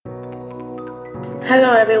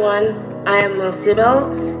Hello everyone, I am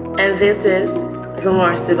Sybil, and this is the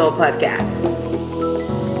More Sybil podcast.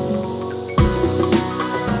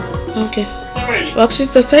 Okay. Sorry. Well, actually,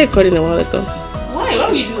 I started recording a while ago. Why? Why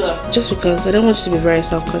would you do that? Just because I don't want you to be very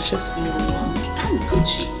self-conscious. No, I'm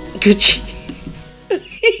Gucci. Gucci.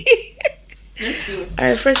 Let's do it.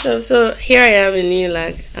 Alright, first off, so here I am in New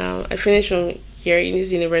York. I finished from here in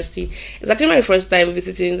this university. It's actually my first time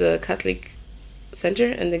visiting the Catholic Center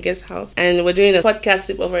and the guest house, and we're doing a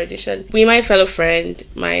podcast sleepover edition with my fellow friend,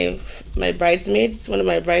 my bridesmaids, one of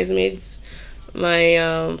my bridesmaids, my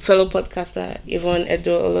fellow podcaster Yvonne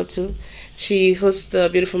Edo-Olotu. She hosts the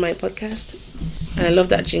Beautiful Mind podcast, and I love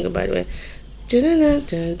that jingle, by the way.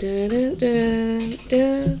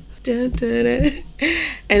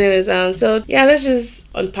 Anyways, so yeah, let's just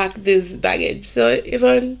unpack this baggage. So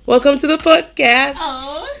Yvonne, welcome to the podcast.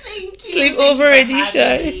 Oh, thank you. Sleepover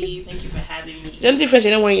edition. Thank you for having me. The only difference,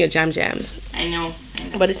 you're not wearing your jams. I know.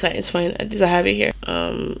 But it's fine. At least I have it here.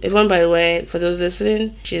 Yvonne, by the way, for those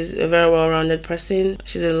listening, she's a very well-rounded person.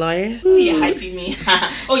 She's a lawyer. Oh, you're hyping me.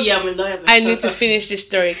 Oh, yeah, I'm a lawyer. I need to finish this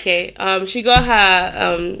story, okay? She got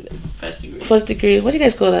her first degree. What do you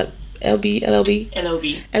guys call that? LLB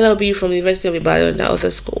from the University of Ibadan, that other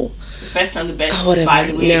school. The first and the best. Oh, whatever. By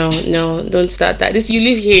the way. No, don't start that. This, you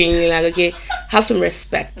live here and you're like, okay, have some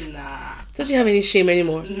respect. Nah. Don't you have any shame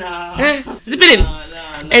anymore? Nah. Zip it in. No.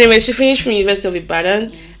 Anyway, she finished from University of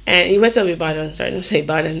Ibadan. Ibadan.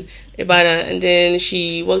 And then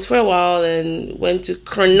she worked for a while and went to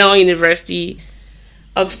Cornell University,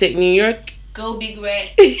 upstate New York. Go Big Red.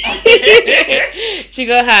 She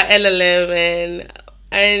got her LLM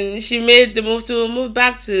and she made the move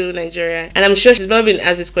back to Nigeria. And I'm sure she's probably been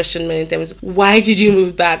asked this question many times. Why did you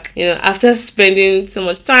move back? You know, after spending so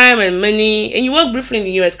much time and money, and you worked briefly in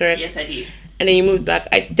the US, correct? Yes, I did. And then you moved back.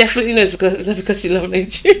 I definitely know it's not because you love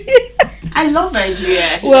Nigeria. I love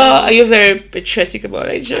Nigeria. Well, are you very patriotic about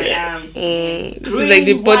Nigeria? I am. This is like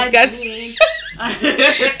the podcast.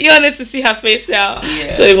 You wanted to see her face now.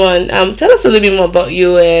 Yeah. So Yvonne, tell us a little bit more about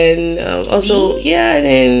you, and also, Me? yeah, and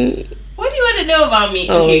then. What do you want to know about me?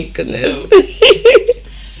 Oh Okay, my goodness.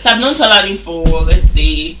 So I've known Tolani for, let's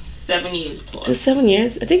say, 7 years plus. Just 7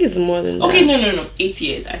 years? I think it's more than Okay, that. no. 8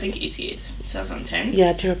 years. I think 8 years. 2010.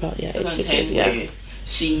 Yeah, terrible. Yeah, 2010. yeah.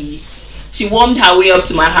 She warmed her way up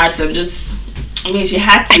to my heart and just. I mean, she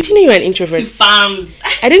had I to. didn't know you were an introvert. To farms.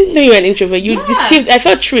 I didn't know you were an introvert. You Yeah. deceived. I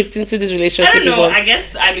felt tricked into this relationship. I don't know. Yvonne. I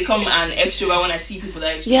guess I become an extrovert when I see people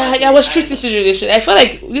that. Yeah, I was tricked into the relationship. I felt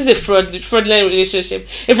like this is a fraudulent relationship.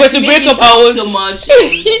 If we're to She break made me up talk our own. so much.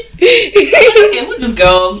 Okay, who's this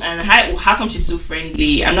girl? And how come she's so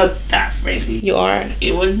friendly? I'm not that friendly. You are.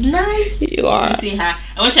 It was nice. You are. Meeting her.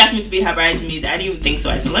 And when she asked me to be her bridesmaid, I didn't even think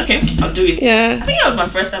twice. I was like, okay, I'll do it. I Yeah. think that was my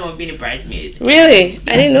first time of being a bridesmaid. Really?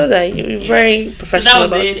 I didn't know that. You were very So professional that was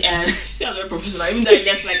about it. it. And she was very professional. Even though I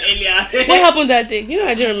left like earlier. What happened that day? You know,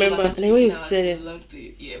 I don't remember. And then when you said it,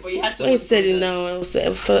 Yeah, but you had to. when you said it now, I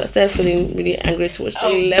started feeling really angry towards you.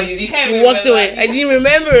 Oh, You left. please, you can't You walked remember. away. I didn't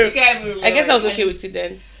remember. You can't even remember. I guess I was okay with it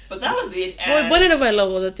then. But that was it. But then I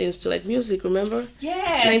love other things too, like music, remember?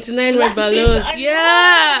 Yes. 99 Red That's Balloons. it.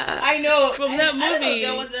 Yeah. I know. From And that I don't know, movie.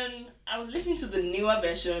 there was I was listening to the newer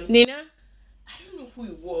version. Nina? I don't know who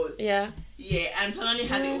it was. Yeah. Yeah, and Tonani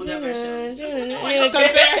had the older version. Yeah.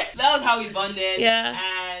 That was how we bonded. Yeah.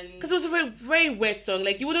 And Because it was a very, very wet song.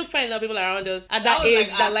 Like, you wouldn't find a lot of people around us at that was age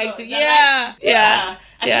like that our liked song, it. that Yeah. liked it.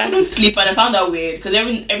 And Yeah. she couldn't sleep, and I found that weird because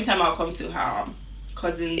every time I'll come to her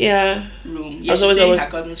cousin's Yeah. room, I yeah, was she always stayed in awake. her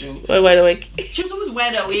cousin's room. Wide awake. She was always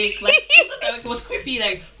wide awake. Like, it was creepy.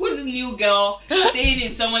 Like, who's this new girl staying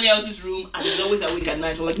in someone else's room and is always awake at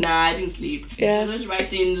night? I'm like, nah, I didn't sleep. Yeah. She was always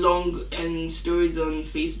writing long stories on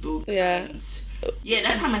Facebook. Yeah. And yeah,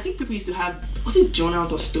 that time I think people used to have, was it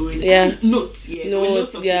journals or stories? Yeah. Notes. Yeah. There were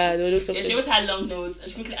Notes, on yeah, Facebook. there were notes on Yeah, she Facebook. always had long notes and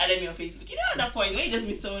she quickly added me on Facebook. You know, at that point when you just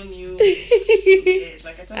meet someone new. Yeah, it's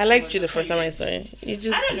like I liked you the first time I saw you. You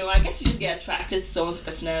just. I don't know. I guess you just get attracted to someone's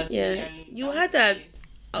personality. Yeah. And You had that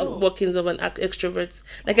Oh. workings of an extrovert.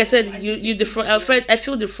 Like I said, you defraud. I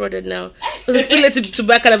feel defrauded now. Because it's too late to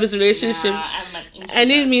back out of this relationship. Nah, I'm an introvert. I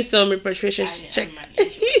need me some repatriation check. I'm an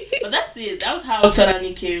introvert. But that's it. That was how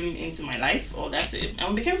Tolani came into my life. Oh, that's it. And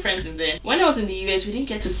we became friends in there. When I was in the US, we didn't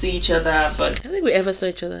get to see each other, but I don't think we ever saw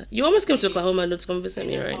each other. You almost came to Oklahoma not to come visit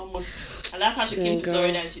me, right? almost. And that's how she came to Girl.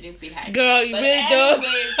 Florida and she didn't say hi. Girl, you But really don't.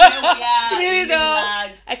 anyways, here we are. Really in don't.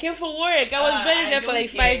 Lag. I came for work. I was barely I there for don't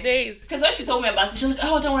like care. 5 days. Because when she told me about it, she was like,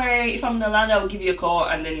 oh, don't worry. If I'm in the land, I will give you a call.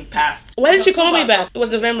 And then it passed. Why didn't you call me October, back? It was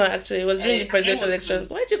November actually. It was during the I presidential was elections.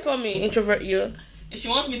 good. Why did you call me? Introvert you. If she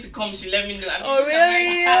wants me to come, she let me know. Oh,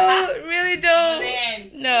 really? You really don't?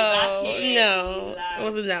 Then, No, it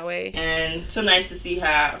wasn't that way. And so nice to see her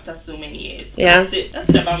after so many years. Yeah. That's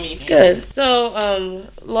it about me. Good. So,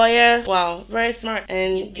 lawyer, wow, very smart.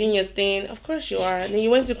 And doing your thing. Of course you are. And then you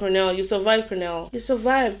went to Cornell. You survived Cornell. You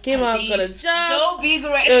survived. Came out, got a job. Go big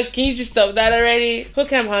red. Can you just stop that already?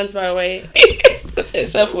 Hook'em Hans, by the way.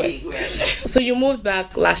 So you moved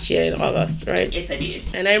back last year in August, right? Yes, I did.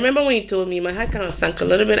 And I remember when you told me, my heart kind of sank a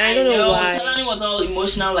little bit. I don't know why. Talani was all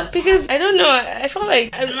emotional, like, because I don't know. I felt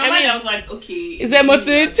like I was like, okay, is there more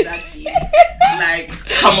to it? Like,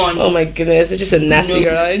 come on. Oh my goodness, it's just a nasty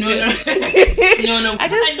girl. No.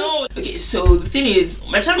 I know. Okay, so the thing is,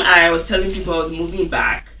 by the time I was telling people I was moving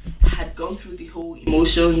back, I had gone through the whole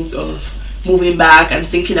emotions of moving back and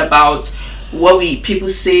thinking about what people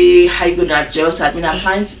say, how you gonna adjust. I've been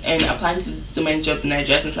applying to so many jobs in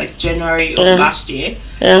Nigeria since like January of last year.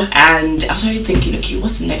 Yeah. And I was already thinking, okay,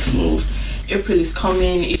 what's the next move? April is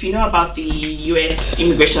coming. If you know about the US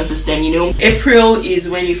immigration system, you know April is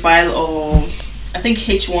when you file I think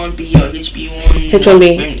H1B or HB1.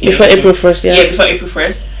 H1B before April 1st, yeah. Yeah, before April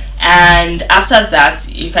 1st. And after that,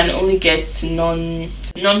 you can only get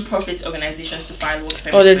non-profit organizations to file work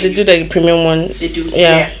permit. Oh, they do the premium one. They do,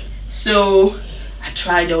 yeah. So I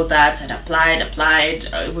tried all that. I'd applied.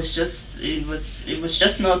 It was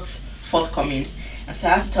just not forthcoming. And so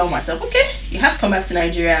I had to tell myself, okay, you have to come back to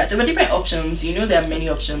Nigeria. There were different options. You know, there are many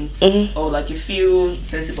options, or like a few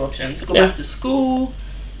sensitive options. Go back to school,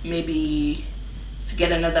 maybe to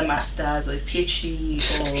get another master's or a PhD.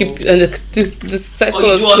 Just keep the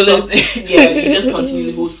cycle of schooling. You just continue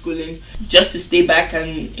the whole schooling just to stay back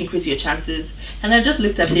and increase your chances. And I just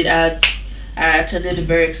looked at it. I attended a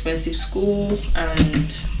very expensive school,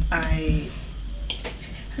 and I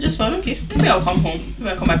just thought, okay, maybe I'll come home. Maybe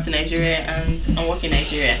I'll come back to Nigeria and work in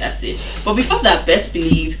Nigeria. That's it. But before that, best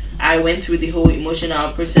believe I went through the whole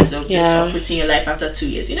emotional process of just uprooting your life after 2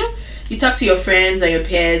 years. You know, you talk to your friends and your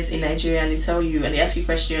peers in Nigeria, and they tell you, and they ask you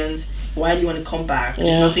questions. Why do you want to come back?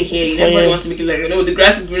 There's nothing here. Everybody wants to make it like, the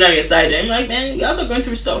grass is green on your side. And I'm like, man, you're also going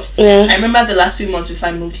through stuff. Yeah. I remember the last few months before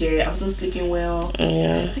I moved here, I wasn't sleeping well.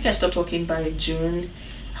 Yeah. I think I stopped talking by June.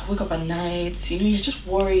 I wake up at night. You know, you're just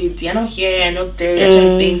worried. You're not here, you're not there. You're trying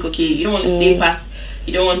to think, okay, you don't want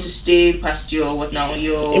to stay past your what now?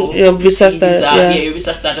 Your visa status. Yeah, your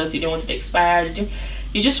visa status. You don't want it to expire.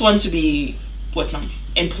 You just want to be what now?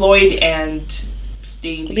 Employed and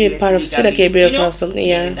be a part of, feel like a part of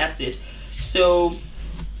something, that's it. So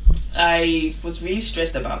I was really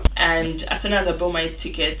stressed about, and as soon as I bought my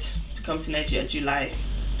ticket to come to Nigeria July,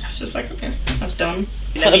 I was just like, okay, that's done.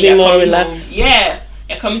 I'll be more relaxed. You're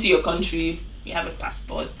coming to your country, you have a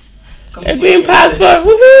passport. A green passport,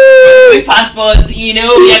 woohoo! Green passport,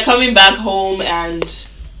 you're coming back home, and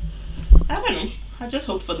I don't know, I just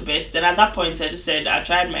hoped for the best. And at that point I just said I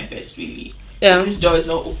tried my best, really. If this door is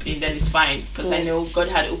not opening, then it's fine, because I know God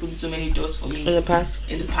had opened so many doors for me in the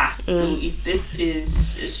past. So if this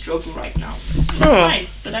is a struggle right now, fine.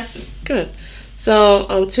 So that's it. Good.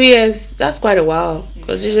 So 2 years, that's quite a while,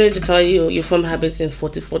 because usually to tell you form habits in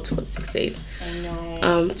 44 to 46 days. I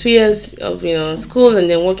know. 2 years of school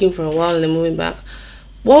and then working for a while and then moving back.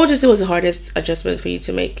 What would you say was the hardest adjustment for you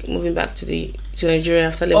to make moving back to Nigeria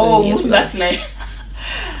after living in moving back to Nigeria?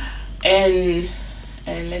 And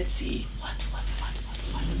let's see.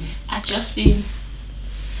 Adjusting.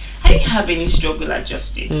 I didn't have any struggle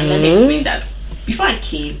adjusting. And let me explain that. Before I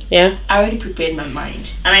came, I already prepared my mind.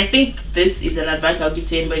 And I think this is an advice I'll give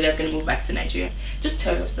to anybody that's going to move back to Nigeria. Just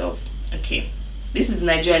tell yourself, okay, this is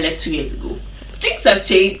Nigeria I left 2 years ago. Things have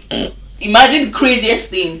changed. Imagine the craziest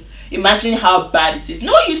thing. Imagine how bad it is.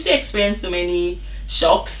 No, you still experience so many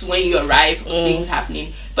shocks when you arrive, things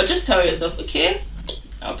happening. But just tell yourself, okay,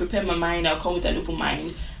 I'll prepare my mind. I'll come with an open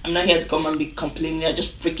mind. I'm not here to come and be complaining. I'm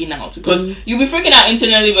just freaking out, because you'll be freaking out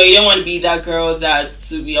internally, but you don't want to be that girl that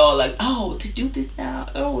to be all like, oh, to do this now,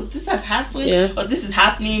 oh, this has happened, or this is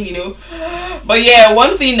happening, But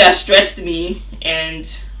one thing that stressed me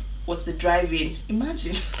and was the driving.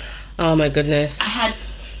 Imagine. Oh my goodness. I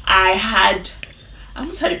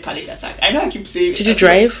almost had a panic attack. I know I keep saying. Did you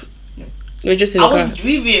drive? No. You were just in the car. I was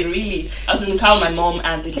driving, really. I was in the car with my mom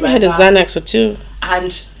and the driver. I had a Xanax or two.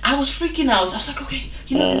 And I was freaking out. I was like, okay,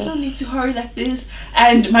 there's no need to hurry like this.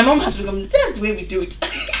 And my mom has become, that's the way we do it.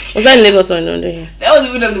 Was that in Lagos or in Ondo here? That was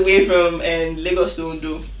even on the way from Lagos to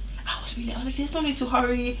Ondo. I was like, there's no need to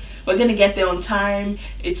hurry. We're going to get there on time.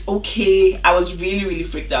 It's okay. I was really, really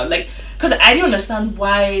freaked out. Like, because I didn't understand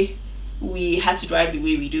why we had to drive the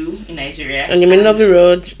way we do in Nigeria. On the middle of the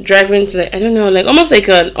road, driving to, I don't know, like almost like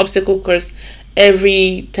an obstacle course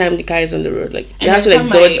every time the car is on the road. Like, you And have to, like,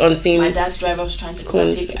 dodge unseen. My dad's driver was trying to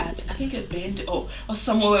cones. overtake at, I think, a bend or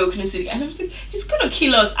somewhere where we couldn't see. And I was like, he's gonna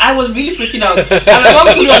kill us. I was really freaking out. And my mom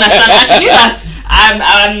couldn't understand. And she knew that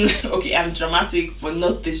I'm dramatic, but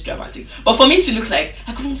not this dramatic. But for me to look like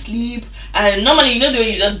I couldn't sleep, and normally, you know the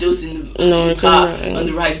way you just doze in the car on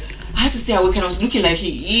the ride. I had to stay awake, and I was looking like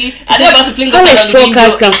he. I was about to fling how, like, 4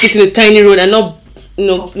 cars can fit in a tiny road and not,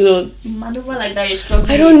 maneuver like that. You're struggling.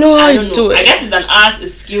 I don't know how to do it. I guess it's an art, a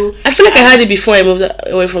skill. I feel like I had it before I moved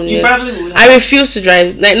away from the US. You probably would. I refuse to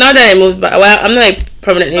drive. Like, now that I moved back, well, I'm not, like,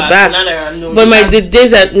 permanently back. But the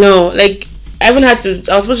days that like, I even had to.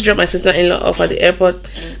 I was supposed to drop my sister-in-law off at the airport,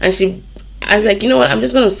 and I was like, you know what? I'm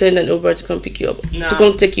just gonna send an Uber to come pick you up, to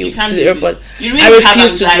come take you to the airport. I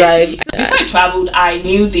refuse to drive. Before I traveled, I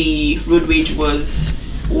knew the road rage was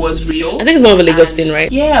real. I think it's more of a Lagos thing,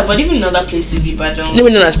 right? Yeah, but even in other places, Ibadan.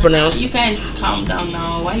 Even though that's pronounced. You guys calm down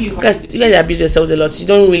now. Why are you? You guys abuse yourselves a lot. You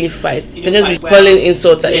don't really fight. You can just be hurling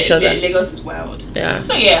insults at each other. Lagos is wild. Yeah.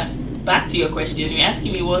 So yeah. Back to your question, you're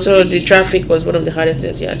asking me what. So the traffic was one of the hardest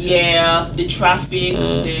things you had to. Yeah, the traffic,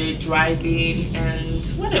 the driving, and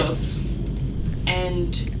what else?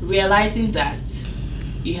 And realizing that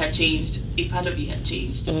you had changed, a part of you had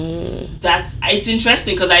changed. It's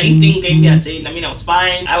interesting because I didn't think anything had changed. I mean, I was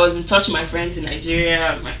fine. I was in touch with my friends in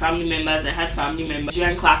Nigeria, my family members. I had family members,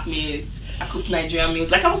 Nigerian classmates. I cooked Nigerian meals.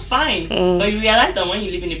 Like, I was fine. But you realize that when you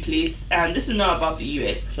live in a place, and this is not about the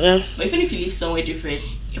US, but even if you live somewhere different,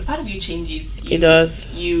 a part of you changes. It does.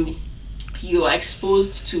 You are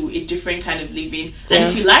exposed to a different kind of living. And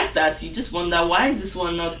if you like that, you just wonder, why is this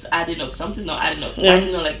one not adding up? Something's not adding up. Why is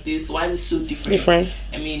it not like this? Why is it so different?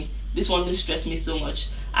 I mean, this one didn't stress me so much.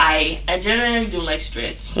 I generally don't like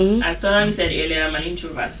stress. As Tonami said earlier, I'm an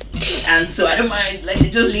introvert. And so I don't mind, like,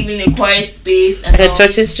 just living in a quiet space. And the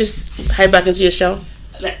churches, just hide back into your shell.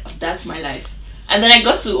 Like, that's my life. And then I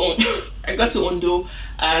got to Ondo,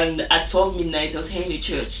 and at 12 midnight I was hearing the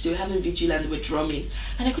church. They were having vigil and they were drumming,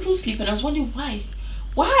 and I couldn't sleep. And I was wondering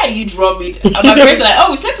why are you drumming? And my parents were like,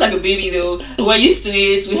 "Oh, we slept like a baby though. We're used to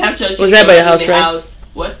it. We have churches." Was that by your house, right? House.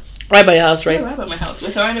 What? Right by your house, right? Yeah, right by my house. We're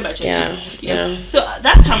surrounded by churches. Yeah. So at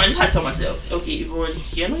that time, I just had to tell myself, "Okay, Yvonne,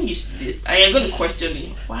 you're not used to this. I am going to question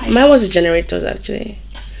me. Why?" Mine was the generators, actually.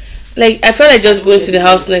 Like, I felt like just going to the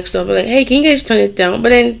house next door, but like, hey, can you guys turn it down?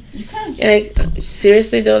 But then, you can't. Like,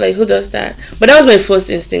 seriously though, like, who does that? But that was my first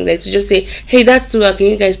instinct, like, to just say, hey, that's too loud, can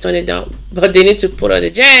you guys turn it down? But they need to put on the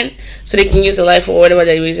gen so they can use the light for whatever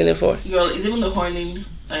they're using it for. Girl, it's even the horning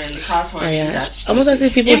and the car's horning. That's almost as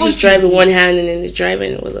if people just drive with one hand and then they're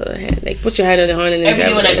driving with the other hand. Like, put your hand on the horn and then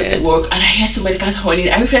drive with the other hand. Every day when I go to work and I hear somebody cars horning,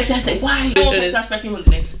 I reflect and I think, why? No one starts pressing on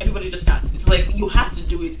the next. Everybody just starts. It's like, you have to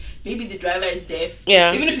do it. Maybe the driver is deaf.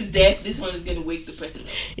 Yeah. Even if it's deaf, this one is going to wake the person up.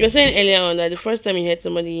 You were saying earlier on that the first time you heard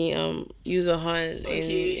somebody use a horn to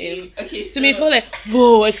me, it felt like,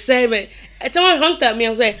 whoa, excitement. And someone honked at me. I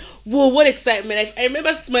was like, whoa, what excitement. I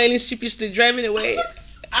remember smiling sheepishly, driving away.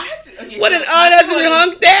 I had to, what an honor to be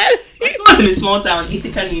honked at. I was in a small town,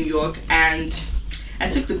 Ithaca, New York, and I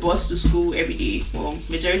took the bus to school every day. Well,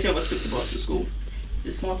 majority of us took the bus to school.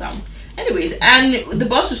 It's a small town. Anyways, and the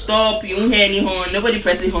bus would stop, you won't hear any horn, nobody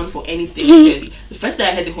pressing horn for anything, really. The first time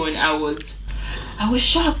I heard the horn, I was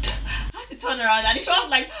shocked. I had to turn around and it felt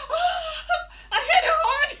like, I heard the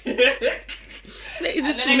horn. Is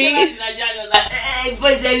this for me? I was like, hey, if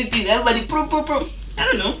there's anything, everybody, I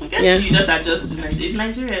don't know. I guess you just adjust to Nigeria. It's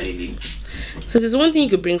Nigeria, really. So there's one thing you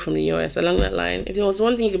could bring from the US along that line. If there was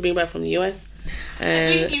one thing you could bring back from the US,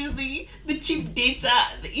 I think it's the cheap data,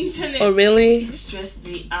 the internet. Oh, really? It stressed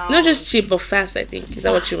me out. Not just cheap, but fast, I think. Is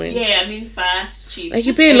that what you mean? Yeah, I mean fast, cheap. Like,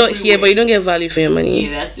 you pay a lot here, but you don't get value for your money.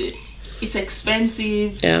 Yeah, that's it. It's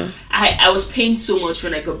expensive. Yeah. I was paying so much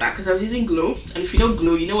when I got back because I was using Glow. And if you know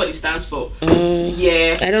Glow, you know what it stands for.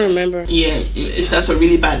 Yeah. I don't remember. Yeah, it stands for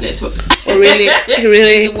really bad network. Oh, really?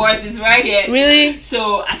 Really? The worst is right here. Really?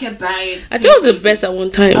 So I kept buying. I thought it was the best at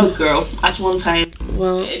one time. Oh, girl. At one time.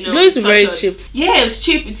 Well, Glow is very cheap. Yeah, it was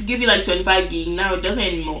cheap. It give you like 25 gig. Now it doesn't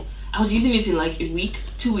anymore. I was using it in like a week,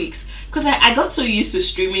 2 weeks. Because I got so used to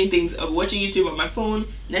streaming things, of watching YouTube on my phone,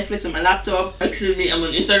 Netflix on my laptop. Actually, I'm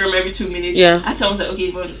on Instagram every 2 minutes. Yeah. I told myself, okay,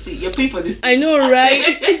 Yvonne, see, you're paying for this. I know, right?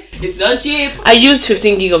 It's not cheap. I used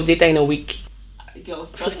 15 gig of data in a week. Girl,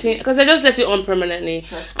 15, because I just let it on permanently.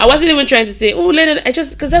 I wasn't even trying to say, oh, let it. I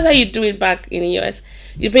just, because that's how you do it back in the US.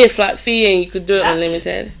 You pay a flat fee and you could do it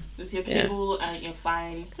unlimited. With your cable and you're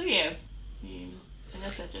fine. So yeah. I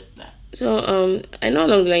guess I just that. So I know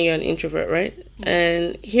along the line you're an introvert, right? Mm-hmm.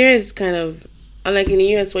 And here is kind of unlike in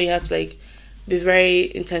the US where you have to like be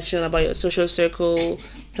very intentional about your social circle,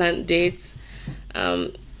 plan dates.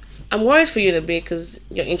 I'm worried for you in a bit because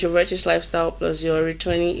your introvertish lifestyle plus your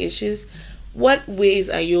returning issues. What ways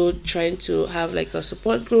are you trying to have like a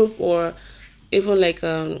support group or even like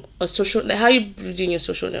a social, like how you building your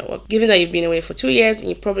social network? Given that you've been away for 2 years and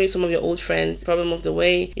you probably some of your old friends probably moved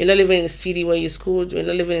away, you're not living in a city where you schooled, you're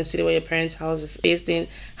not living in a city where your parents' house is based in.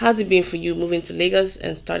 How's it been for you moving to Lagos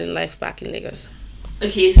and starting life back in Lagos?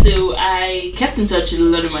 Okay, so I kept in touch with a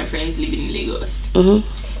lot of my friends living in Lagos.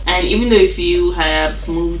 And even though a few have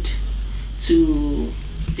moved to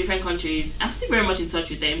different countries, I'm still very much in touch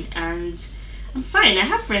with them, and I'm fine. I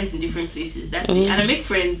have friends in different places. That's it. And I make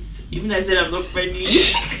friends, even though I said I'm not friendly.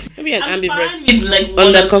 Maybe an ambivert. I'm fine with like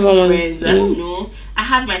one or two friends. I don't know. I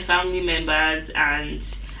have my family members,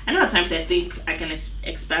 and I know at times I think I can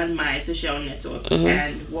expand my social network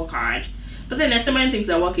and work hard. But then there's so many things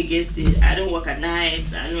that work against it. I don't work at night.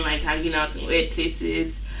 I don't like hanging out in weird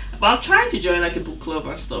places. But I'm trying to join like a book club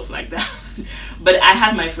and stuff like that. But I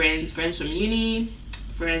have my friends from uni,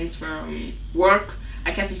 friends from work.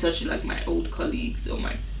 I kept in touch with like my old colleagues or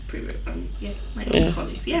my previous, my old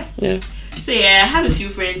colleagues. Yeah. So I have a few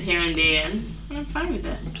friends here and there, and I'm fine with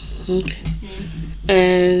that. Okay.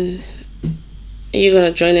 And are you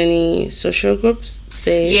gonna join any social groups?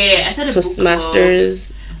 Say, I said a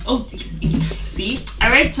Toastmasters. Oh, see,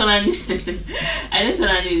 I read Tolan. I know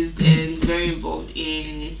Tolan is very involved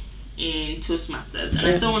in Toastmasters, and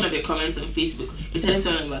I saw one of your comments on Facebook. You're telling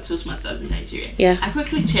someone about Toastmasters in Nigeria. Yeah. I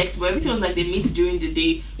quickly checked, but everything was like they meet during the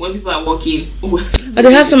day when people are working. But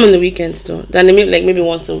they have some on the weekends though. Then they meet like maybe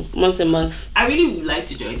once a month. I really would like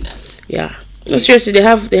to join that. Yeah. No, seriously, they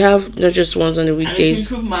have not just ones on the weekdays. And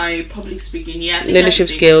to improve my public speaking, leadership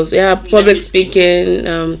skills. Yeah, public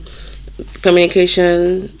speaking,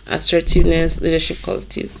 communication, assertiveness, leadership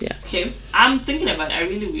qualities. Yeah. Okay, I'm thinking about it. I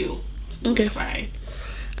really will. Okay. Try.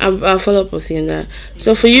 I'll follow up with you on that.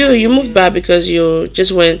 So for you moved back because you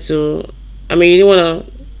just wanted to. I mean, you didn't want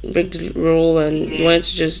to break the rule and you wanted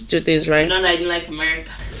to just do things right. Not that I didn't like America.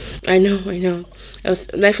 I know.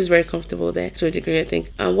 Life is very comfortable there to a degree, I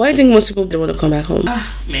think. Why do you think most people don't want to come back home?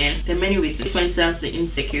 Man, there are many reasons. For instance, the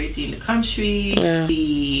insecurity in the country,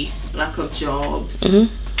 the lack of jobs,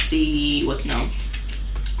 the what now?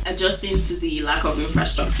 Adjusting to the lack of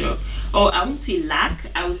infrastructure. Oh, I wouldn't say lack.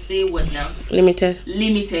 I would say what now?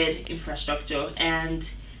 Limited infrastructure, and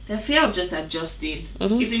the fear of just adjusting.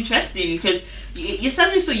 It's interesting because you're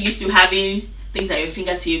suddenly so used to having things at your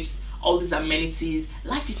fingertips, all these amenities.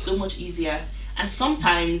 Life is so much easier, and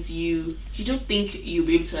sometimes you don't think you'll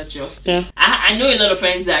be able to adjust. I know a lot of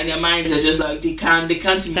friends that in their minds are just like they can't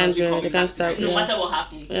imagine coming. They can't start. No matter what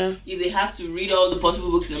happens. If they have to read all the possible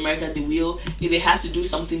books in America, they will. If they have to do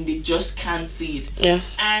something, they just can't see it.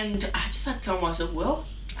 And I just had to tell myself, well,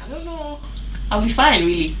 I don't know, I'll be fine.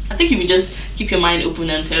 Really, I think if you just keep your mind open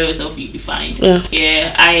and tell yourself you'll be fine.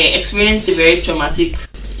 I experienced a very traumatic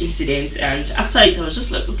incident, and after it I was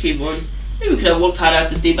just like, okay, Yvonne, maybe we could have worked harder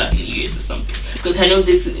to stay back in the US or something, because I know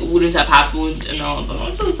this wouldn't have happened and all. But I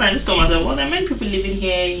was just trying to tell myself, well, there are many people living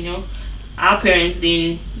here, you know. Our parents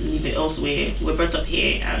didn't live elsewhere. We were brought up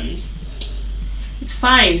here, and it's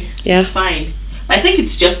fine. It's fine. But I think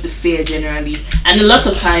it's just the fear generally, and a lot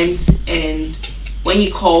of times, and when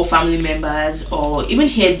you call family members or even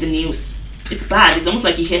hear the news, it's bad. It's almost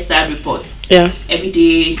like you hear sad reports. Every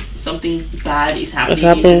day something bad is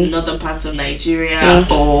happening in northern parts of Nigeria,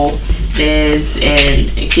 or there's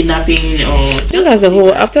a kidnapping, or I think as a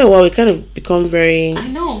whole, after a while, we kind of become very. I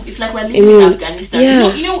know, it's like we're living in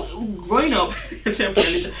Afghanistan. You know, growing up.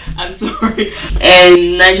 I'm sorry.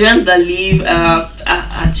 And Nigerians that leave are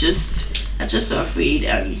just so afraid,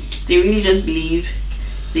 and they really just believe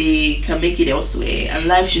they can make it elsewhere, and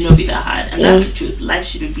life should not be that hard. And that's the truth. Life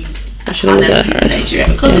shouldn't be as hard as it is in Nigeria,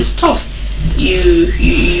 because it's tough.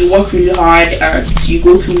 You work really hard and you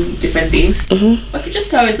go through different things. But if you just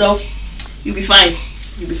tell yourself you'll be fine,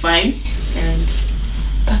 and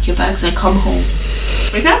pack your bags and come home.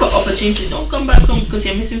 But if you have an opportunity, don't come back home because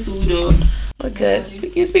you're missing food or. Okay.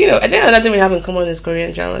 Speaking of, I think another thing we have in common is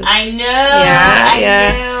Korean dramas. I know.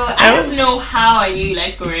 I don't know how I knew you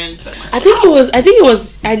liked Korean. I think it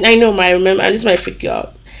was. I know. I remember. And this might freak you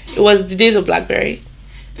out. It was the days of BlackBerry.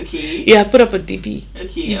 Okay. You had put up a DP.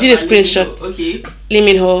 Okay. You did a screenshot. Okay. Lee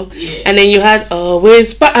Min-ho. Yeah. And then you had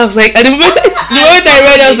where's I was like, at the moment I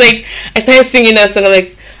read, I was like, I started singing that song. I'm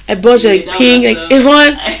like, I bought you like ping, like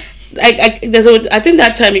Yvonne. I think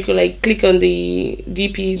that time you could like click on the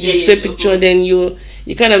DP, the display picture, and then you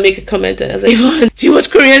kind of make a comment, and I was like, Yvonne, do you watch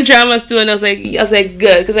Korean dramas too? And I was like,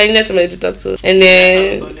 good, because I needed somebody to talk to. And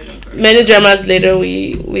then many dramas later,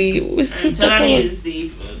 we still talk about. Tolani is the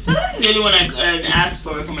only one I asked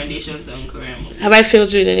for recommendations on Korean movies. Have I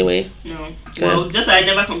failed you in any way? No. Good. Well, just I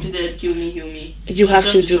never completed Kill Me, Heal Me. You have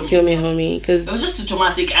to do Kill Me, Heal Me because it was just too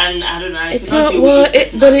traumatic, and I don't know. It's not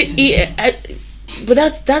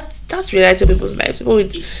but that's reality to people's lives. People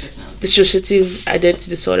with dissociative identity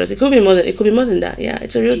disorders. It could be more than that. Yeah,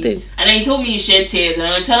 it's a real thing. And then you told me you shed tears, and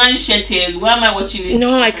I'm telling you shed tears. Why am I watching it?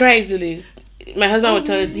 No, I cry easily. My husband would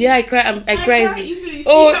tell you, I cry. I cry easily.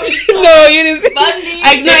 Oh no, you didn't.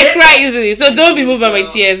 I cry easily. So don't be moved by my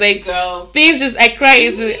tears. Like things, just I cry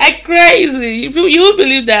easily. You won't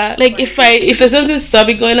believe that. Like if there's something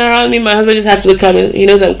stubby going around me, my husband just has to look at me. He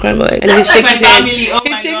knows I'm crying, and he shakes his head. Oh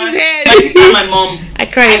he shakes his head. My sister and my mom. I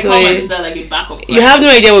cry easily. I call my sister like a backup. You have no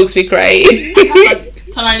idea what makes me cry.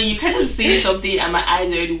 Tonani, you can't say something and my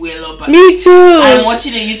eyes already well up. Me too. I'm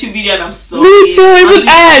watching a YouTube video and I'm so. Me too. Even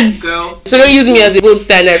ads. Girl. So don't use me as a gold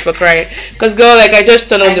standard for crying. Because girl, like I just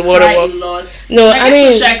turn on the water box. No, I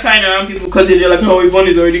mean. So shy crying around people because they're like, oh, Yvonne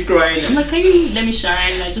is already crying. I'm like, can you let me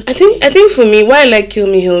shine? Like, I think for me, why I like Kill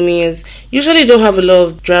Me, Heal Me is usually don't have a lot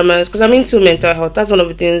of dramas because I'm into mental health. That's one of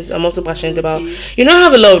the things I'm also passionate about. You don't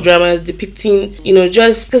have a lot of dramas depicting,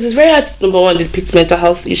 just because it's very hard to, number one, depict mental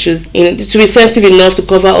health issues. To be sensitive enough to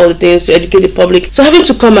cover all the things, to educate the public. So having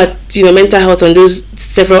to come at, mental health on those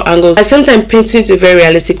several angles, I sometimes paint it in a very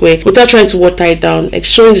realistic way without trying to water it down, like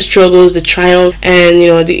showing the struggles, the triumph,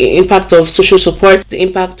 and, the impact of social support, the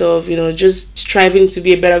impact of, just striving to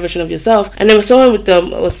be a better version of yourself. And then with someone with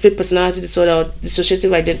a split personality disorder or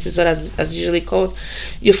dissociative identity disorder, as usually called,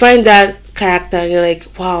 you find that character and you're like,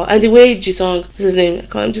 wow. And the way Jisung, what's his name? I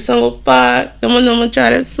call him Jisung Opa.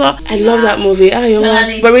 I love that movie.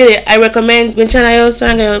 But really, I recommend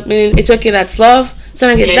meaning It's Okay, That's Love.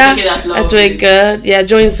 That's really good. Yeah,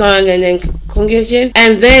 join song and then congregation.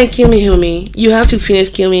 And then Kill Me, Heal Me. You have to finish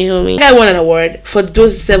Kill Me, Heal Me. I won an award for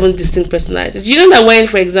those 7 distinct personalities. You know that when,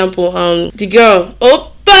 for example, the girl,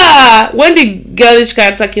 when the girlish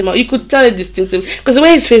character came out, you could tell it distinctive because the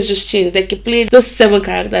way his face just changed. Like he played those 7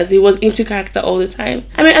 characters, he was into character all the time.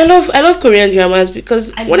 I mean, I love Korean dramas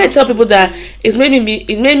because when I tell people that it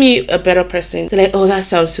made me a better person, they're like, oh, that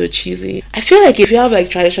sounds so cheesy. I feel like if you have like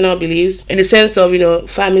traditional beliefs in the sense of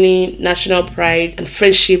family, national pride, and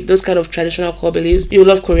friendship, those kind of traditional core beliefs, you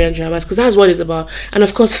love Korean dramas because that's what it's about. And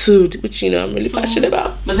of course, food, which I'm really passionate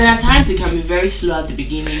about. But then at times it can be very slow at the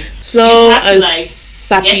beginning. Slow and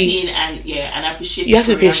sappy. And appreciate. You have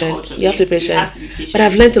to be patient. You have to be patient. But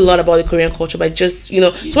I've learned a lot about the Korean culture by just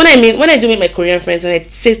So when I do meet my Korean friends and I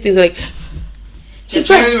say things like,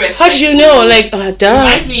 how do you know? Like, duh.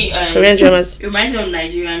 It reminds me Korean dramas. It reminds me of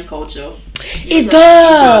Nigerian culture. It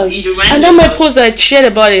does. And then my post that I shared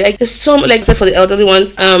about it, like there's so much, like for the elderly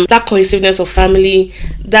ones, that cohesiveness of family,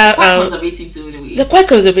 that conservative too in a way. They're quite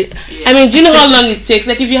conservative. Yeah. I mean, do you know how long it takes?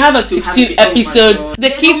 Like if you have a 16th episode, the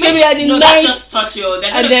kids maybe at the 9th, that's just touch you.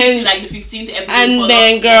 They're gonna kiss you like the 15th episode. And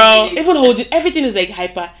then, girl, even holding everything is like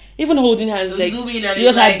hyper. Even holding hands, like you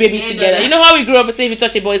just have babies together. You know how we grew up and say if you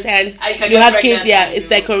touch a boy's hands, you have kids. Yeah,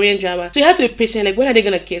 it's like Korean drama. So you have to be patient. Like when are they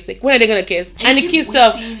gonna kiss? And the kiss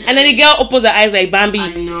self, and then the girl opens her eyes like Bambi,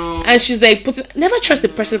 and she's like, never trust the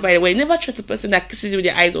person. By the way, never trust the person that kisses you with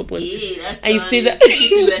your eyes open. Yeah, and you see that?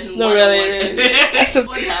 No, really. That's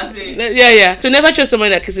what happened. Yeah. So never trust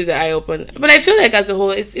someone that kisses their eye open. But I feel like as a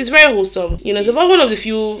whole, it's very wholesome. It's about one of the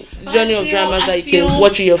few genre of dramas that you can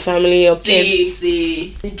watch with your family or kids.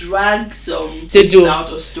 They drag some things out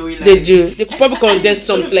of storylines. They do. They probably condense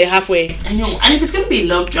some to like halfway. I know. And if it's going to be a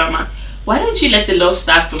love drama, why don't you let the love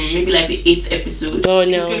start from maybe like the 8th episode? Oh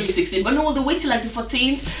no. It's going to be 16th. But no, they wait till like the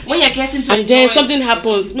 14th when you're getting to. And then something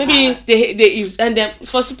happens. Maybe they use. And then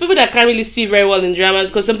for some people that can't really see very well in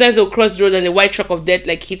dramas, because sometimes they'll cross the road and the white truck of death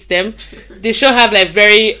like hits them. They sure have like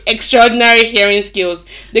very extraordinary hearing skills.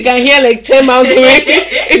 They can hear like 10 miles away.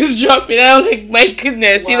 It's dropping. I'm like, my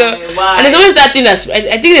goodness, Why? And there's always that thing that's.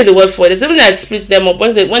 I think there's a word for it. There's something that splits them up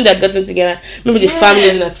when they're gotten together. Maybe the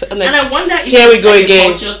families. I'm like, and I wonder if here we go like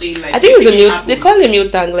again. Thing, like, I think it's they call it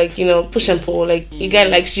mutang, like push and pull, like you guy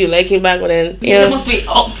likes you, like him back, but then there must be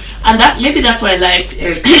and that's why I liked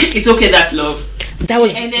It's Okay, That's Love. That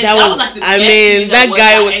was like I mean that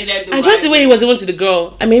guy was, and just the way he was even to the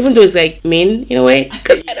girl. I mean, even though it's like mean in a way,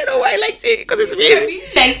 because I don't know why I liked it, because it's mean.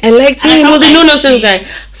 I liked him. He was a no nonsense guy.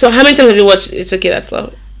 So how many times have you watched It's Okay, That's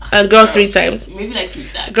Love? And girl, 3 times. Maybe like 3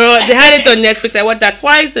 times. Girl, they had it on Netflix. I watched that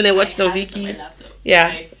twice, and then watched it on Viki.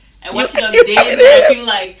 Yeah. I watched it on days, and I feel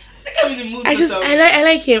like I'm in the mood I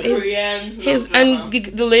like him. And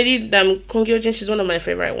the lady Kong Hyo-jin, she's one of my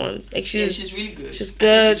favorite ones. Like she's really good. She's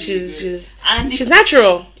good. She's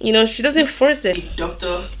natural. She doesn't force it.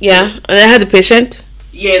 Doctor. Yeah, and I had the patient.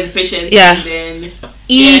 Yeah, the patient. Yeah. And then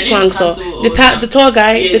Kwangso, the tall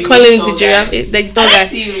guy, they call him the giraffe, like tall guy.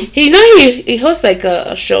 He hosts like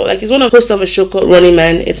a show, like he's one of the hosts of a show called Running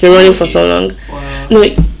Man. It's been running for so long. Wow. No,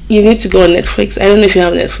 you need to go on Netflix. I don't know if you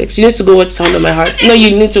have Netflix. You need to go watch Sound of My Heart. No, you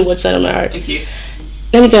need to watch Sound of My Heart. Okay.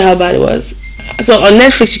 Let me tell you how bad it was. So on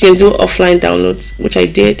Netflix you can do offline downloads, which I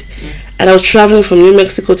did. And I was traveling from New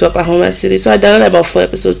Mexico to Oklahoma City, so I downloaded about 4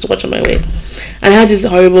 episodes to watch on my way. And I had this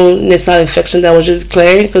horrible nasal infection that was just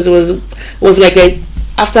clearing because it was like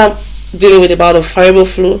after dealing with a bout of horrible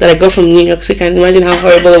flu that I got from New York, so you can imagine how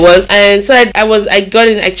horrible it was. And so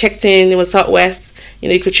I checked in. It was Southwest.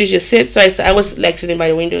 You could choose your seat. So I was like sitting by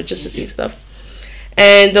the window just to see stuff.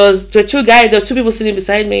 And there were two people sitting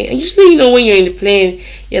beside me. And usually, when you're in the plane,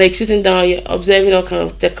 you're like sitting down, you're observing all kind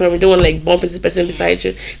of decorum. You don't want to like bump into the person beside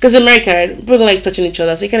you. Because in America, right, people don't like touching each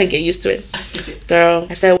other, so you kind of get used to it. Girl,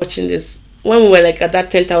 I started watching this when we were like at that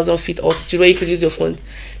 10,000 feet altitude where you could use your phone.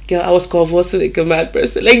 Girl, I was convulsing like a mad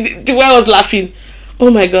person. Like the way I was laughing. Oh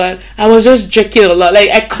my god, I was just jerking a lot. Like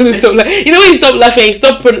I couldn't stop. Like when you stop laughing,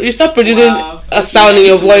 you stop producing a sound in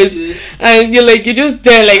your voice, and you're just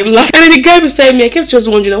there like laughing. And then the guy beside me, I kept just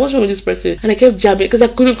wondering, what's wrong with this person? And I kept jabbing because I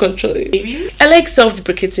couldn't control it. Really? I like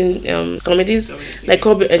self-deprecating comedies, like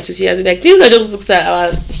Curb Your Enthusiasm, like things that just looks at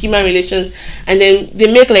our human relations, and then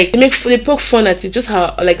they poke fun at it, just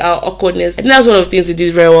how like our awkwardness. I think that's one of the things they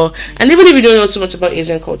did very well. And even if you don't know so much about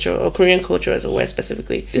Asian culture or Korean culture as well,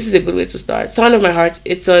 specifically, this is a good way to start. Sound of My Heart.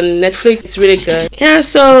 It's on Netflix. It's really good. Yeah,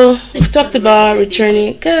 so we've talked about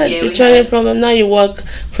returning. Good. Returning problem. Now you work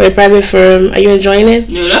for a private firm. Are you enjoying it?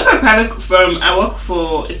 No, not for a private firm. I work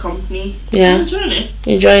for a company. Yeah. I'm enjoying it.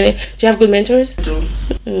 Enjoying it. Do you have good mentors? I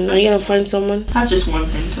don't. Are you gonna find someone? I have just one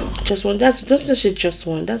mentor. Just one. That's just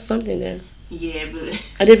one. That's something there. Yeah, but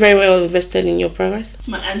are they very well invested in your progress? It's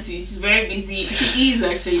my auntie. She's very busy. She is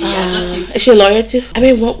actually. Is she a lawyer too? I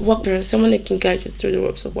mean, what someone that can guide you through the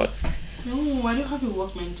ropes of work. No, I don't have a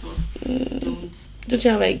work mentor. Don't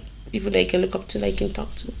you have like people that you can look up to, that you can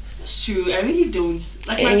talk to? It's true. I really don't.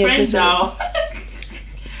 Like my friends now.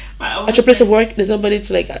 At your place of work, there's nobody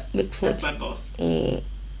to like look for. That's my boss. Yeah.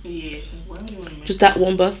 Why would you want to just that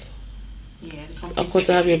one boss? Yeah, the company. It's awkward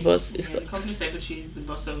to have your boss. Yeah, the company secretary is the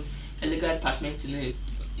boss of a legal department in a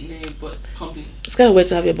company. It's kind of weird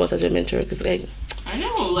to have your boss as your mentor because like. I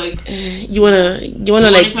know, like you wanna like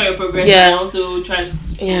monitor your progress and also try to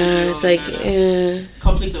it's like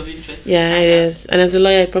conflict of interest. Yeah, it is. And as a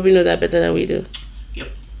lawyer, I probably know that better than we do.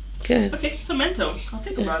 Yep. Okay, so mentor. I'll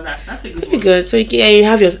think about that. That's a good one. Be good. So you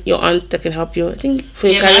have your aunt that can help you. I think for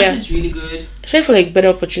your career. Yeah, my aunt is really good. Try for like better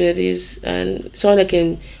opportunities and someone that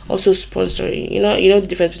can also sponsor you. You know the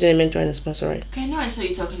difference between a mentor and a sponsor, right? Okay, I know I saw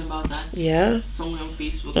you talking about that. Yeah. Somewhere on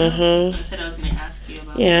Facebook. I said I was gonna ask you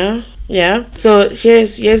about. Yeah. So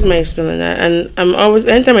here's my experience on that, and I'm always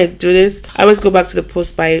anytime I do this, I always go back to the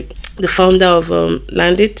post by the founder of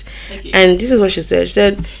Landit, and this is what she said. She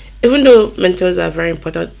said, even though mentors are very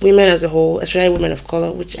important, women as a whole, especially women of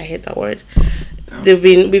color, which I hate that word, we've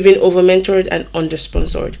been over mentored and under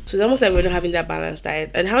sponsored. So it's almost like we're not having that balanced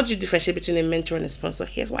diet. And how do you differentiate between a mentor and a sponsor?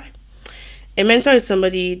 Here's why. A mentor is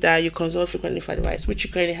somebody that you consult frequently for advice, which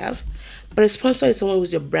you currently have, but a sponsor is someone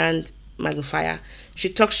who's your brand magnifier. She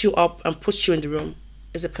talks you up and puts you in the room.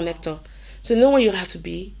 It's a connector. So know where you have to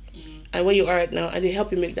be and where you are right now, and they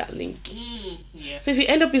help you make that link. Yeah. So if you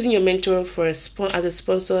end up using your mentor as a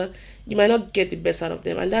sponsor, you might not get the best out of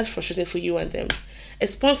them, and that's frustrating for you and them. A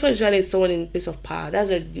sponsor usually is someone in place of power. That's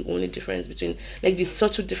like the only difference between, like the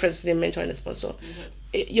subtle difference between a mentor and a sponsor.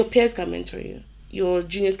 Your peers can mentor you. Your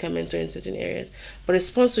juniors can mentor in certain areas, but a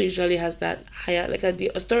sponsor usually has that higher, like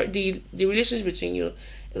the authority, the relationship between you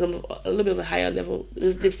is a little bit of a higher level.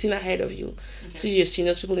 They've seen ahead of you. So your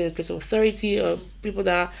seniors, people in a place of authority, or people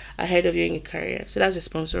that are ahead of you in your career. So that's a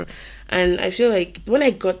sponsor. And I feel like when I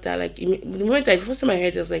got that, like the moment the first time I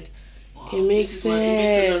heard it, I was like, it makes sense. It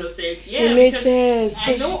makes a lot of sense. Yeah, it makes sense.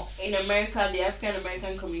 I know in America, the African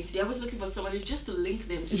American community, they're always looking for somebody just to link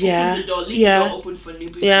them, to open the door, leave the door open for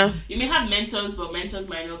new people. Yeah. You may have mentors, but mentors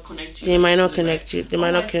might not connect you. They might not connect you. They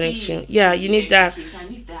might not connect you. Yeah, you need that. Okay, so I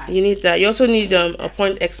need that. You need that. You also need a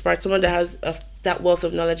point expert, someone that has that wealth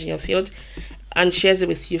of knowledge in your field and shares it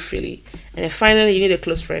with you freely. And then finally, you need a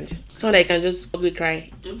close friend. Someone that you can just ugly cry.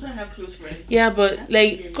 Don't I have close friends? Yeah, but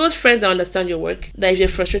close friends that understand your work. That if you're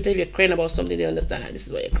frustrated, if you're crying about something, they understand that this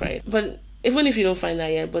is why you're crying. But even if you don't find that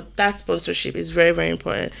yet, but that sponsorship is very, very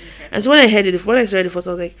important. Okay. And so when I saw it first,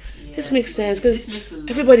 I was like, this makes sense, because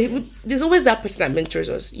everybody, there's always that person that mentors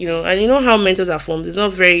us, and you know how mentors are formed. It's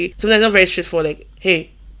sometimes not very straightforward. Like,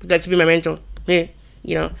 hey, would you like to be my mentor? Hey.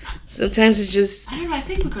 Sometimes it's just... I don't know, I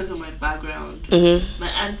think because of my background, my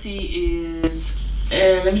auntie is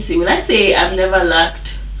let me see. When I say I've never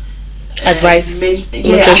lacked advice,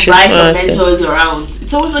 advice or mentors around,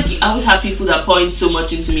 it's always like I always have people that point so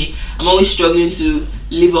much into me. I'm always struggling to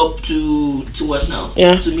live up to what now?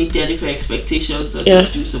 To meet their different expectations or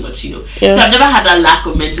just do so much, So I've never had that lack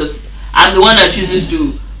of mentors. I'm the one that chooses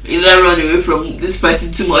to either run away from this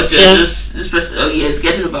person too much or just this person. Oh yeah, it's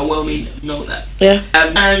getting overwhelming. Know that.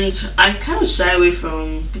 And I kind of shy away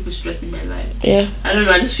from people stressing my life. I don't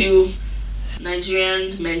know. I just feel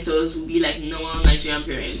Nigerian mentors will be like normal Nigerian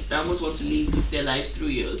parents that almost want to live their lives through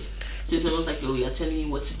yours. So it's almost like, oh, you're telling you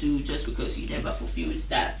what to do just because you never fulfilled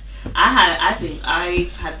that. I think I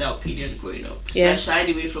had that opinion growing up. So I shied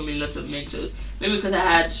away from a lot of mentors. Maybe because I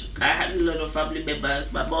had a lot of family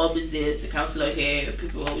members. My mom is this, a counselor here.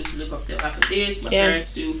 People always look up to her for this. My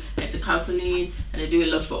parents do into counseling, and they do a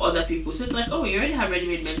lot for other people. So it's like, oh, you already have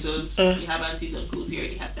ready-made mentors. You have aunties and uncles. You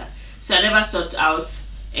already have that. So I never sought out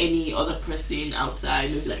any other person outside,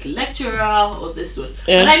 maybe like a lecturer or this one.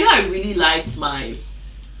 But I know I really liked my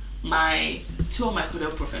two of my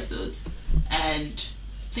current professors, and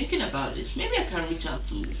thinking about this, maybe I can reach out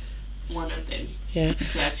to one of them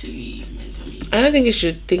to actually mentor me. I don't think you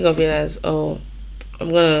should think of it as, oh, I'm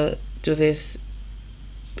gonna do this,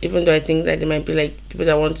 even though I think that there might be like people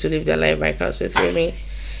that want to live their life vicariously through me.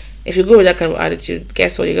 If you go with that kind of attitude,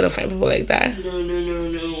 guess what? You're gonna find people like that. No.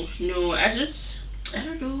 I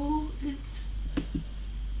don't know. It's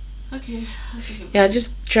okay. Yeah,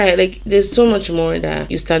 just try it. Like, there's so much more that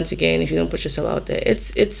you stand to gain if you don't put yourself out there.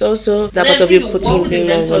 It's also that part of you putting being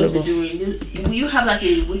more vulnerable. Will you have like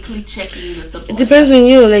a weekly check-in or something? It depends on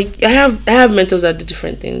you. Like, I have mentors that do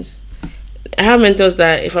different things. I have mentors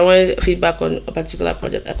that if I wanted feedback on a particular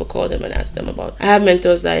project, I could call them and ask them about. I have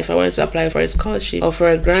mentors that if I wanted to apply for a scholarship or for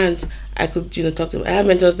a grant, I could talk to them. I have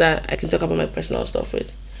mentors that I can talk about my personal stuff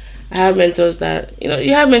with. I have mentors that,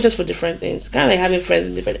 you have mentors for different things. Kind of like having friends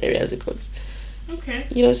in different areas, it goes.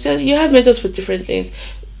 Okay. So you have mentors for different things.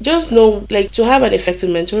 Just know, like, to have an effective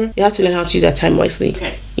mentor, you have to learn how to use that time wisely.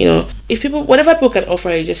 Okay. If whatever people can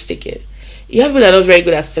offer you, just stick it. You have people that are not very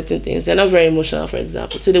good at certain things. They're not very emotional, for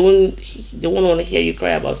example. So they won't want to hear you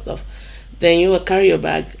cry about stuff. Then you will carry your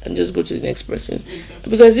bag and just go to the next person. Okay.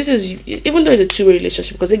 Because this is, even though it's a two-way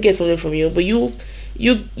relationship, because they get something from you, but you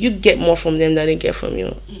get more from them than they get from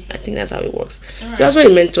you. I think that's how it works. Right. So that's what a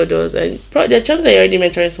mentor does. And there are chances that you're already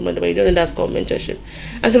mentoring someone, but you don't know that's called mentorship.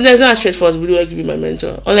 And sometimes it's not as straightforward. Would you like to be my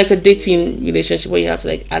mentor? Unlike a dating relationship where you have to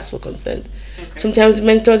like ask for consent. Okay. Sometimes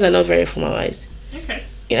mentors are not very formalized. Okay.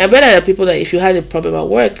 I bet there are people that if you had a problem at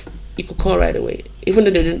work, you could call right away, even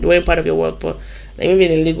though they weren't part of your work, but like maybe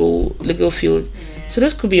in the legal field. So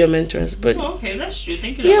those could be your mentors, but okay, that's true.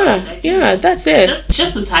 Thinking about it, that's it.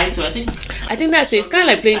 Just the title. I think that's it. It's kind of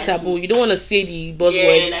like playing taboo. You don't want to say the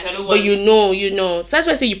buzzword, but you know. So that's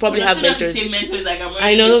why I say you probably have mentors. Say mentors like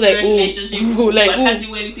I know, like I can't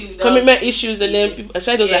do anything. Commitment issues, and then people. I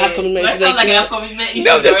try those that have commitment issues. Like I have commitment issues.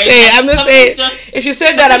 I'm just saying. If you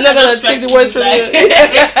said that, I'm not gonna take the words from you.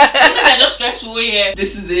 I just stressful. Yeah,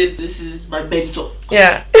 this is it. This is my mentor.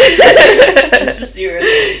 Yeah. It's too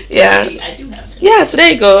serious. Yeah. I do have. Yeah, so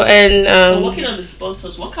there you go. And working on the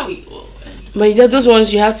sponsors, what can we go? But those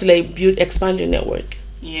ones you have to like expand your network.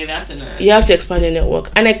 Yeah, that's enough. You have to expand your network,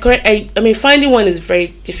 and I mean finding one is very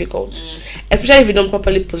difficult, especially if you don't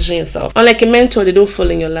properly position yourself. Unlike a mentor, they don't fall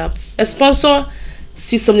in your lap. A sponsor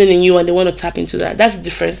sees something in you and they want to tap into that. That's the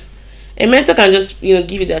difference. A mentor can just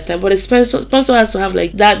give you that time, but a sponsor has to have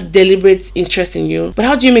like that deliberate interest in you. But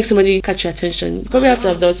how do you make somebody catch your attention? You probably have to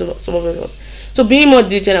have done some of it. So being more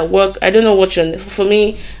diligent at work, I don't know what for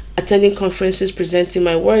me, attending conferences, presenting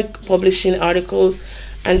my work, publishing articles,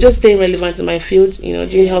 and just staying relevant in my field,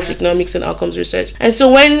 doing health economics and outcomes research. And so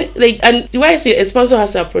when, and the way I say it, a sponsor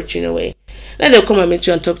has to approach you in a way. Then they'll come and meet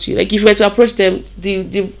you and talk to you. Like, if you were to approach them,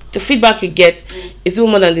 the feedback you get is even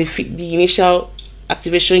more than the initial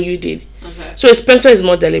activation you did. Okay. So a sponsor is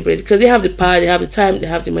more deliberate because they have the power, they have the time, they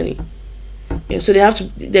have the money. So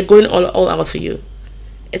they're going all out for you.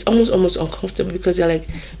 It's almost uncomfortable because you're like,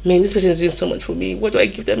 man, this person is doing so much for me. What do I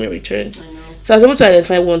give them in return? I know. So I was able to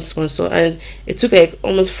identify one sponsor, and it took like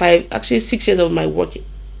almost 6 years of my work.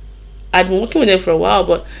 I'd been working with them for a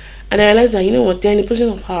while, and I realized that, they're in a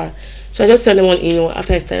position of power. So I just sent them one email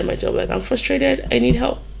after I started my job, like, I'm frustrated, I need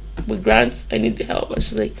help with grants, I need the help. And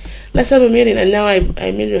she's like, let's have a meeting. And now I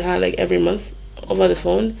meet with her like every month over the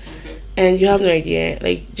phone. And you have no idea.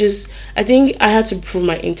 I think I had to prove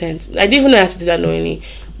my intent. I didn't even know I had to do that knowingly.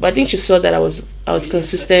 But I think she saw that I was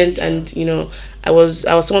consistent, and I was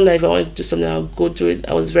someone that if I wanted to do something, I would go do it.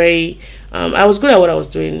 I was very I was good at what I was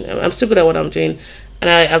doing. I'm still good at what I'm doing. and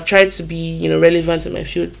I've tried to be, relevant in my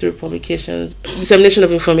field through publications, dissemination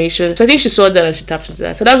of information. So I think she saw that and she tapped into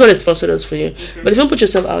that. So that's what a sponsor does for you. Okay. But if you don't put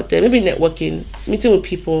yourself out there, maybe networking, meeting with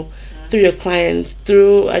people, through your clients,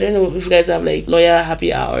 through, I don't know if you guys have like lawyer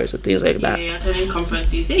happy hours or things like that. Yeah, attending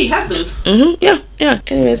conferences. Yeah, you have those. Yeah.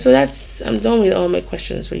 Anyway, so I'm done with all my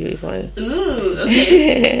questions for you, Yvonne. Ooh,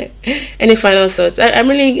 okay. Any final thoughts? I'm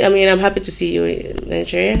happy to see you in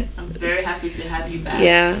Nigeria. I'm very happy to have you back.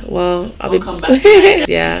 Yeah, well, I'll come back.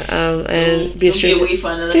 Yeah, and be away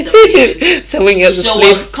for another 7 years. 7 years of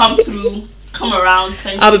slave. Come through. Come around.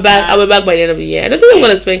 I'll be back by the end of the year. I don't think I'm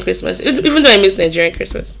gonna spend Christmas, even though I miss Nigerian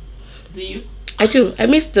Christmas. Do you? I do. I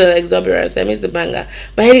miss the exuberance. I miss the banger.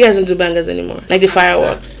 But I hear you guys don't do bangers anymore. Like the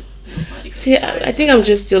fireworks. See, I think I'm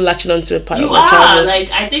just still latching onto a part of my childhood.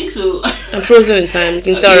 Like, I think so. I'm frozen in time. You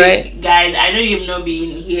can tell, right? Guys, I know you've not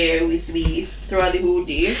been here with me throughout the whole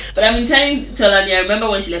day. But I've been telling Tolani, I remember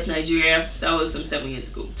when she left Nigeria, that was some 7 years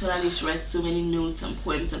ago. Tolani's read so many notes and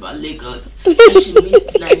poems about Lagos. And she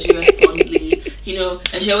missed Nigeria fondly,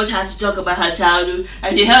 and she always had to talk about her childhood.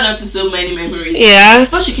 And she held on to so many memories. Yeah.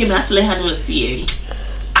 Before she came, I had to let her know,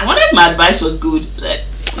 I wonder if my advice was good. Like,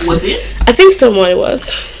 was it? I think somewhat it was.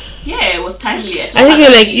 Yeah, it was timely. I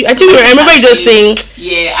remember you just saying.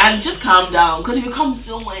 Yeah, and just calm down. Because if you come with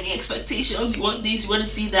so many expectations, you want this, you want to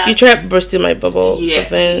see that. You try bursting my bubble. Yeah,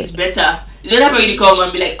 it's better. You don't have to really come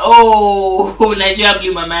and be like, oh, Nigeria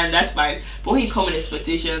blew my mind. That's fine. But when you come with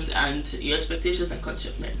expectations and your expectations are cut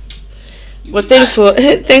short, man. Well, thanks for the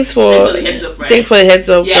heads up, right? Thanks for the heads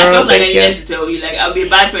up, yeah, girl. I felt like I needed to tell you. Like, I'll be a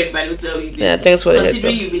bad friend, but I will tell you this. Yeah, thanks for the heads up.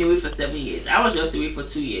 Considering you've been away for 7 years, I was just away for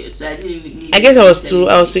 2 years, so I didn't even need. I guess I was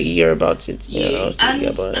too eager about it. I was too eager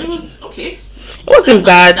about it. And it was okay. It wasn't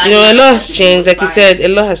bad. A lot has changed. Like you said, a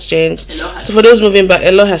lot has changed. So for those moving back,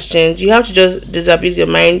 a lot has changed. You have to just disabuse your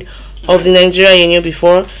mind of the Nigeria you knew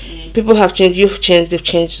before. People have changed. You've changed. They've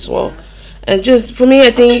changed as well. And just for me, I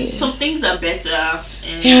think some things are better.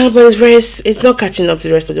 Yeah, but it's not catching up to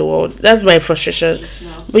the rest of the world. That's my frustration.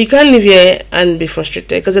 But you can't live here and be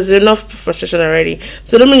frustrated because there's enough frustration already.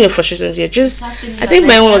 So don't bring your frustrations here. I think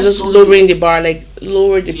my one was just lowering the bar, like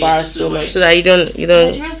lower the bar so much so that you don't.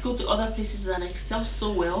 Nigerians go to other places and excel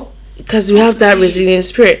so well. Because we have that resilient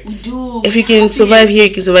spirit. We do. If you can survive here,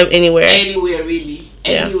 you can survive anywhere. Anywhere, really.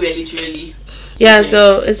 Anywhere, literally. Yeah,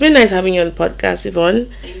 so it's been nice having you on the podcast,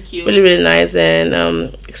 Yvonne. Thank you. Really, really nice,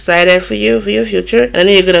 and excited for your future. And I know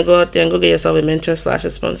you're gonna go out there and go get yourself a mentor / a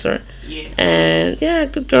sponsor. Yeah. And yeah,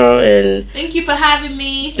 good girl. And thank you for having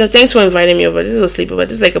me. No, thanks for inviting me over. This is a sleepover.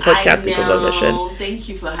 This is like a podcast sleepover version. Thank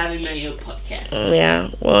you for having me on your podcast. Yeah.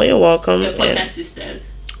 Well, you're welcome. Your podcast sisters.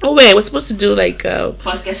 Oh wait, we're supposed to do like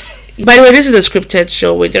podcast. By the way, this is a scripted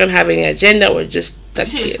show. We don't have any agenda. We're just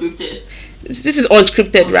scripted. This is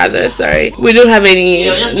unscripted, rather. Sorry, we don't have any.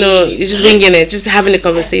 You're just winging it, just having a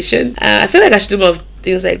conversation. I feel like I should do more of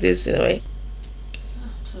things like this in a way.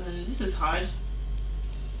 This is hard.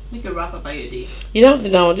 Make a rap about your day. You don't have to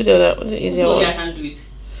now do that. What's the easier one? I can't do it.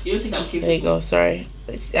 You don't think I'm capable? There you go. Sorry,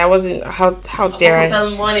 I wasn't. How dare I?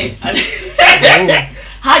 Morning. How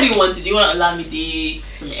do you want to? Do you want to allow me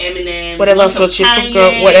some Eminem? Whatever floats you, poop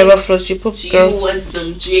girl. Whatever floats you, poop girl. Do you want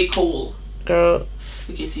some J. Cole? Girl.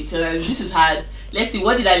 Okay, see, this is hard. Let's see,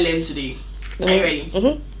 what did I learn today? Are you ready?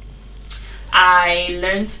 Mm-hmm. I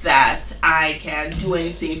learned that I can do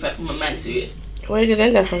anything if I put my mind to it. Where did you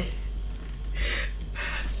learn that from?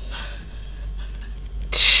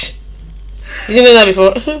 You didn't know that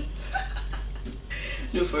before?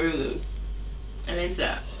 No, for real though. I learned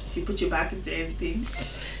that if you put your back into everything.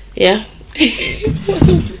 Yeah. Put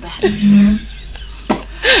your back.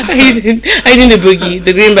 I did the boogie,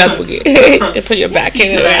 the greenback boogie. You put your back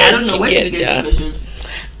in it. I don't know where you get these questions.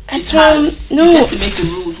 That's no. You have to make the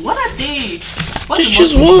rules. What are they? Just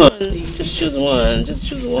choose one. Just choose one. Just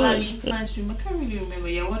choose one. I can't really remember.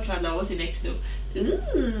 Yeah, what trial? What's the next step?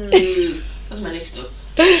 Ooh. What's my next step?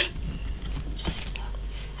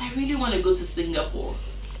 I really want to go to Singapore.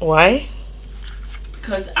 Why?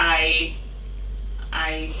 Because I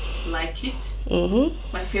like it.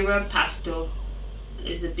 My favorite pastor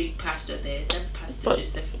is a big pastor there. That's Pastor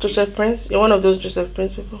Joseph Prince? You're one of those Joseph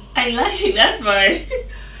Prince people? I like it. That's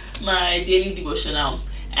my daily devotional.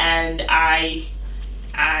 And I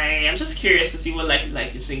am just curious to see what life is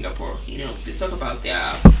like in Singapore. They talk about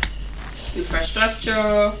their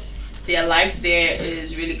infrastructure. Their life there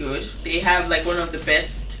is really good. They have like one of the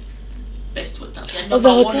best hotels. The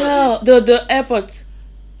hotel. The airport.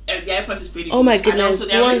 The airport is pretty good. Oh my goodness.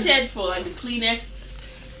 And also they're rated for like the cleanest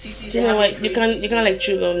cities. Do you know what? You can't like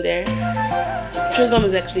chew gum there. Chewing gum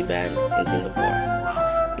is actually banned in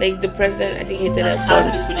Singapore. Like the president, I think, hated it.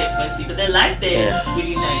 How's this with the expensive, but the life there is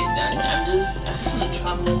really nice, and I just want to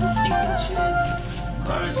travel, take pictures,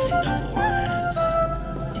 go around Singapore,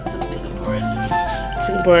 and eat some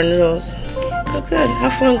Singaporean noodles. Good.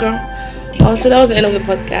 Have fun, girl. So that was the end of the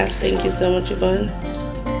podcast. Thank you so much, Yvonne.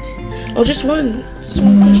 Oh, just one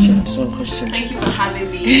question. Thank you for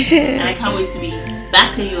having me, and I can't wait to be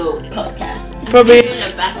back in your podcast. Probably. Maybe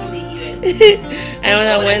I'm back in the US.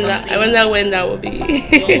 I wonder when that will be.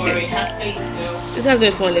 Don't worry, have faith, girl. This has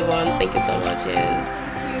been fun, Yvonne. Thank you so much. And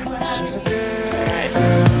She's a good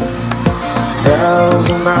girl. Loves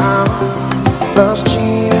a mom, loves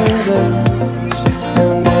Jesus,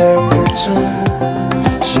 and America too.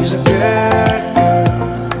 She's a good girl,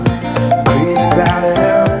 crazy about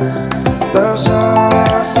us, loves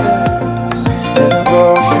horses, and a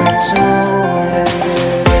boyfriend too.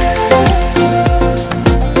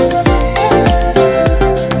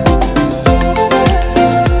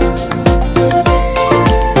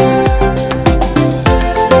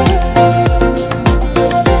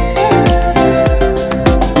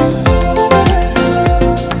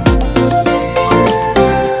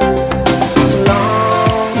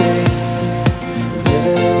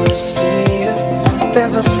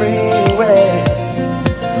 There's a freeway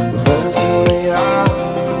running through the yard.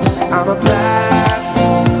 I'm a bad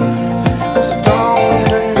boy, 'cause I don't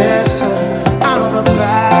even miss her. I'm a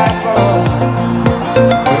bad boy,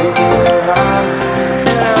 breaking her heart,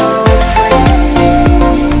 and I'm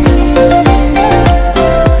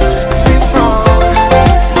free falling, and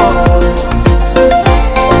I'm free falling.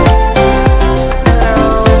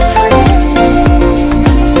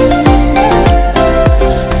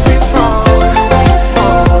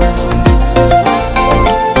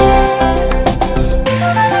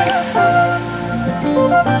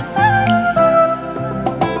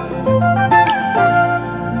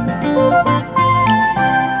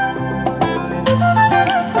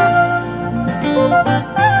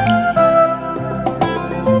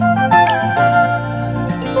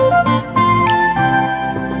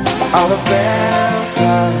 All the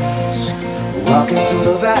vampires walking through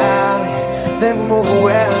the valley, they move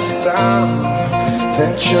west down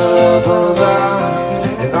Ventura Boulevard,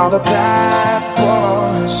 and all the bad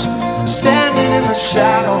boys standing in the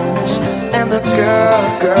shadows, and the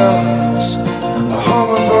girls are home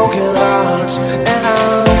with broken hearts, and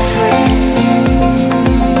I'm